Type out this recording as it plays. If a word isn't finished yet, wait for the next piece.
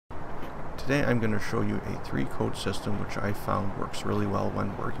Today I'm going to show you a 3-coat system which I found works really well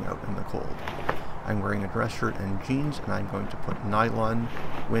when working out in the cold. I'm wearing a dress shirt and jeans, and I'm going to put nylon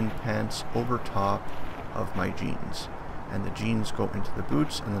wind pants over top of my jeans. And the jeans go into the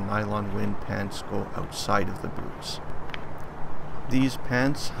boots and the nylon wind pants go outside of the boots. These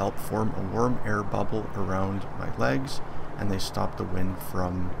pants help form a warm air bubble around my legs, and they stop the wind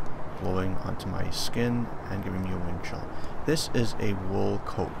from blowing onto my skin and giving me a wind chill. This is a wool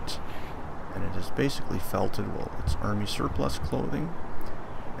coat, and it is basically felted wool. It's army surplus clothing,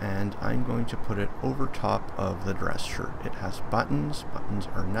 and I'm going to put it over top of the dress shirt. It has buttons. Buttons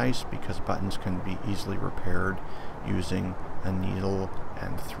are nice because buttons can be easily repaired using a needle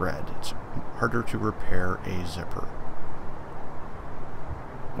and thread. It's harder to repair a zipper.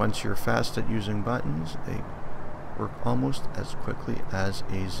 Once you're fast at using buttons, they work almost as quickly as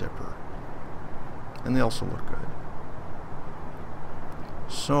a zipper. And they also look good.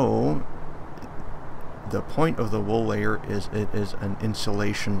 So, the point of the wool layer is it is an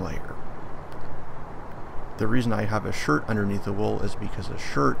insulation layer. The reason I have a shirt underneath the wool is because a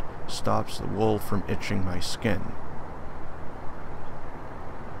shirt stops the wool from itching my skin.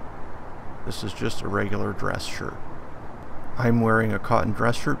 This is just a regular dress shirt. I'm wearing a cotton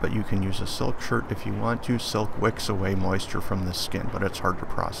dress shirt, but you can use a silk shirt if you want to. Silk wicks away moisture from the skin, but it's hard to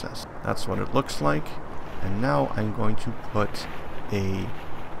process. That's what it looks like. And now I'm going to put a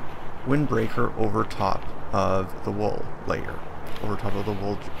windbreaker over top of the wool layer, over top of the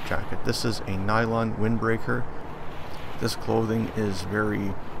wool jacket. This is a nylon windbreaker. This clothing is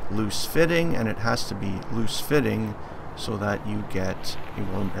very loose fitting, and it has to be loose fitting so that you get a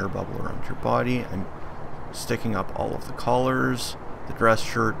warm air bubble around your body. I'm sticking up all of the collars, the dress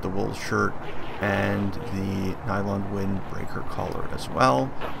shirt, the wool shirt, and the nylon windbreaker collar as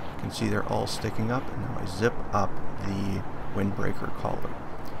well. You can see they're all sticking up, and now I zip up the windbreaker collar.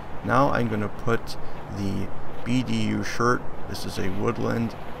 Now I'm going to put the BDU shirt. This is a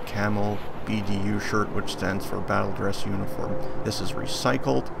woodland camel BDU shirt, which stands for battle dress uniform. This is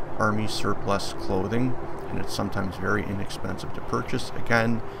recycled army surplus clothing, and it's sometimes very inexpensive to purchase.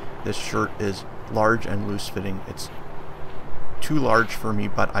 Again, this shirt is large and loose fitting. It's too large for me,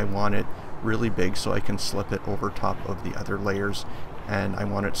 but I want it really big so I can slip it over top of the other layers, and I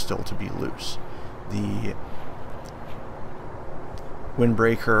want it still to be loose. The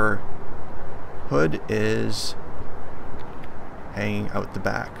windbreaker hood is hanging out the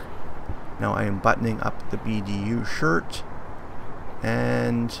back. Now I am buttoning up the BDU shirt,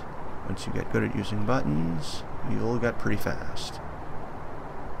 and once you get good at using buttons, you'll get pretty fast.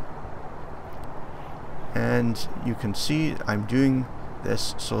 And you can see I'm doing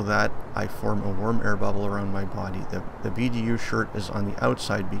this so that I form a warm air bubble around my body. The BDU shirt is on the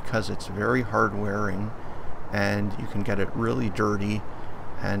outside because it's very hard wearing, and you can get it really dirty,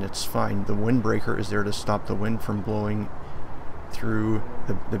 and it's fine. The windbreaker is there to stop the wind from blowing through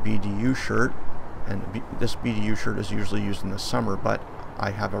the BDU shirt, and this BDU shirt is usually used in the summer, but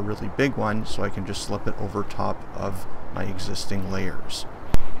I have a really big one, so I can just slip it over top of my existing layers.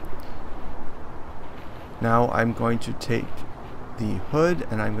 Now I'm going to take the hood,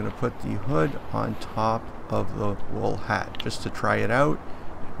 and I'm going to put the hood on top of the wool hat just to try it out.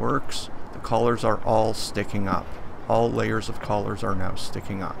 It works. The collars are all sticking up. All layers of collars are now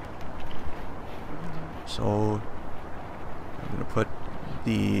sticking up. So I'm going to put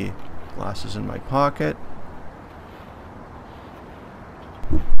the glasses in my pocket.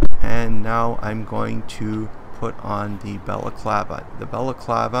 And now I'm going to put on the balaclava. The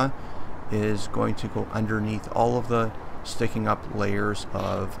balaclava is going to go underneath all of the sticking up layers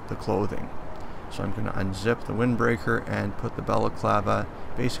of the clothing. So I'm going to unzip the windbreaker and put the balaclava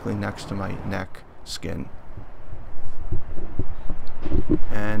basically next to my neck skin.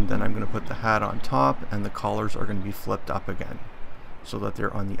 And then I'm going to put the hat on top, and the collars are going to be flipped up again so that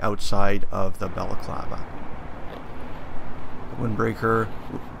they're on the outside of the balaclava. The windbreaker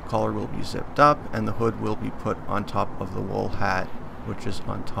collar will be zipped up, and the hood will be put on top of the wool hat, which is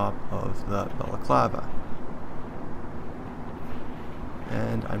on top of the balaclava.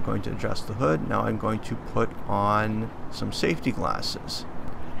 And I'm going to adjust the hood. Now I'm going to put on some safety glasses.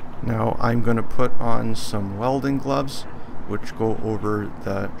 Now I'm going to put on some welding gloves, which go over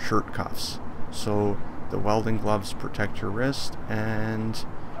the shirt cuffs. So the welding gloves protect your wrist, and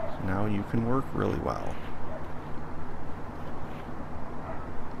now you can work really well.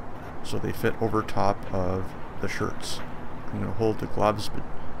 So they fit over top of the shirts. I'm going to hold the gloves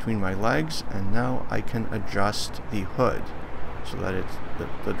between my legs, and now I can adjust the hood so that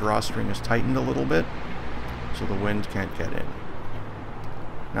the drawstring is tightened a little bit so the wind can't get in.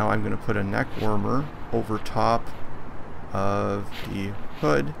 Now I'm going to put a neck warmer over top of the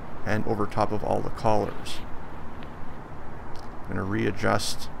hood and over top of all the collars. I'm going to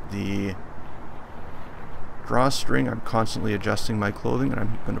readjust the drawstring. I'm constantly adjusting my clothing, and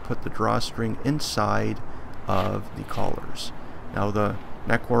I'm going to put the drawstring inside of the collars. Now the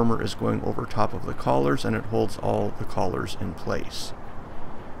neck warmer is going over top of the collars, and it holds all the collars in place.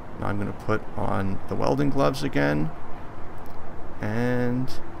 Now I'm going to put on the welding gloves again, and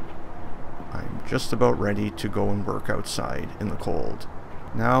I'm just about ready to go and work outside in the cold.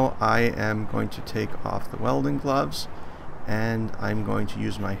 Now I am going to take off the welding gloves, and I'm going to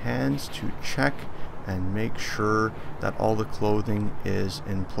use my hands to check and make sure that all the clothing is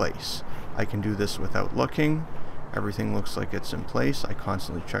in place. I can do this without looking. Everything looks like it's in place. I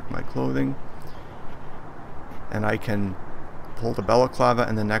constantly check my clothing, and I can pull the balaclava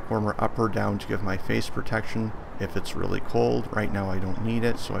and the neck warmer up or down to give my face protection if it's really cold. Right now I don't need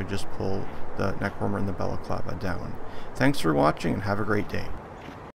it, so I just pull the neck warmer and the balaclava down. Thanks for watching, and have a great day.